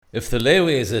If the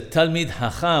Levi is a Talmid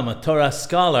Hacham, a Torah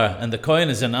scholar, and the Kohen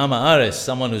is an Am Haaretz,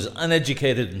 someone who's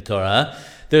uneducated in Torah,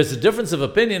 there's a difference of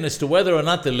opinion as to whether or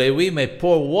not the Levi may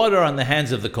pour water on the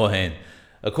hands of the Kohen.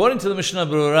 According to the Mishnah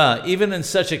Berurah, even in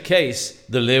such a case,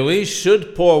 the Levi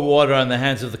should pour water on the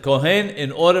hands of the Kohen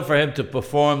in order for him to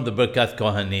perform the Birkat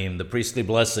Kohanim, the priestly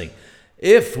blessing.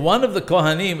 If one of the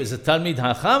Kohanim is a Talmid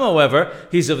Hacham, however,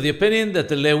 he's of the opinion that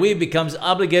the Levi becomes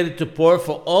obligated to pour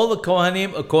for all the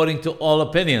Kohanim according to all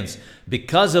opinions,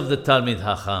 because of the Talmid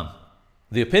Hacham.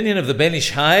 The opinion of the Ben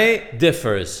Ish Hai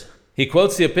differs. He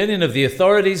quotes the opinion of the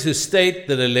authorities who state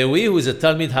that a Levi who is a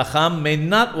Talmid Hacham may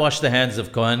not wash the hands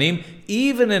of Kohanim,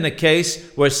 even in a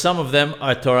case where some of them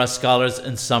are Torah scholars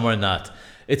and some are not.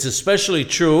 It's especially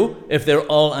true if they're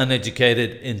all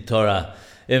uneducated in Torah.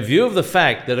 In view of the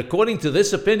fact that according to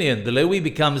this opinion, the Levi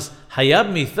becomes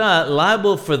Hayab Mitha,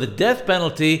 liable for the death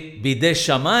penalty Bidei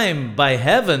Shamayim, by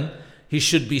heaven, he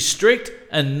should be strict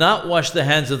and not wash the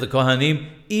hands of the Kohanim,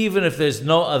 even if there's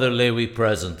no other Levi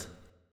present.